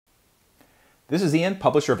This is Ian,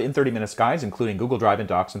 publisher of In 30 Minutes Guides, including Google Drive and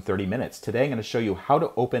Docs in 30 minutes. Today I'm going to show you how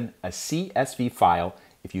to open a CSV file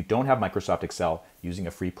if you don't have Microsoft Excel using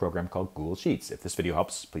a free program called Google Sheets. If this video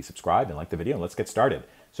helps, please subscribe and like the video, and let's get started.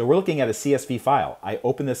 So we're looking at a CSV file. I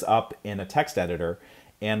open this up in a text editor,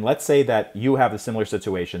 and let's say that you have a similar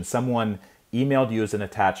situation. Someone emailed you as an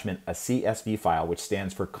attachment a CSV file, which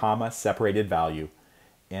stands for comma separated value.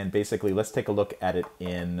 And basically, let's take a look at it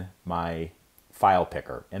in my file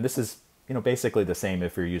picker. And this is basically the same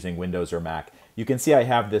if you're using Windows or Mac. You can see I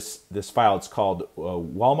have this file. It's called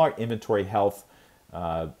Walmart Inventory Health.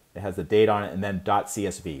 It has the date on it, and then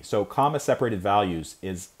 .csv. So comma separated values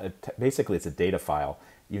is basically it's a data file.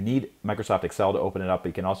 You need Microsoft Excel to open it up, but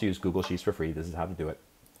you can also use Google Sheets for free. This is how to do it.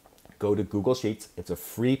 Go to Google Sheets. It's a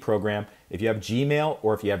free program. If you have Gmail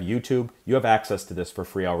or if you have YouTube, you have access to this for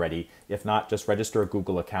free already. If not, just register a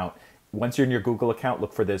Google account. Once you're in your Google account,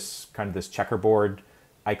 look for this checkerboard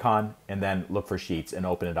icon and then look for Sheets and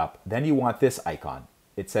open it up. Then you want this icon.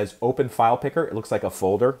 It says Open File Picker. It looks like a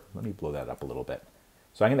folder. Let me blow that up a little bit.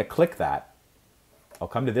 So I'm going to click that. I'll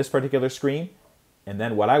come to this particular screen, and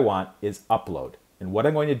then what I want is Upload. And what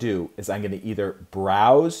I'm going to do is I'm going to either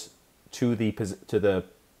browse to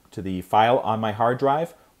the file on my hard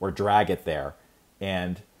drive or drag it there,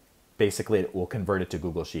 and basically it will convert it to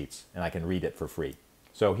Google Sheets and I can read it for free.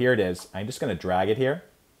 So here it is. I'm just going to drag it here.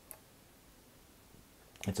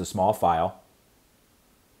 It's a small file.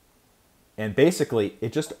 And basically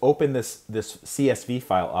it just opened this CSV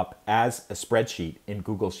file up as a spreadsheet in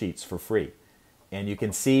Google Sheets for free. And you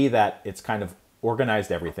can see that it's kind of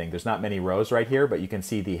organized everything. There's not many rows right here, but you can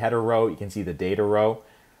see the header row, you can see the data row,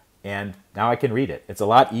 and now I can read it. It's a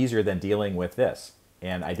lot easier than dealing with this.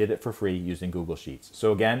 And I did it for free using Google Sheets.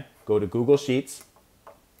 So again, go to Google Sheets,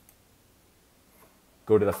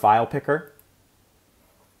 go to the file picker,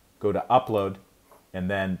 go to Upload, and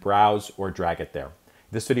then browse or drag it there.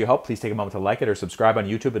 If this video helped, please take a moment to like it or subscribe on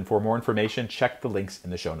YouTube. And for more information, check the links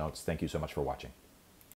in the show notes. Thank you so much for watching.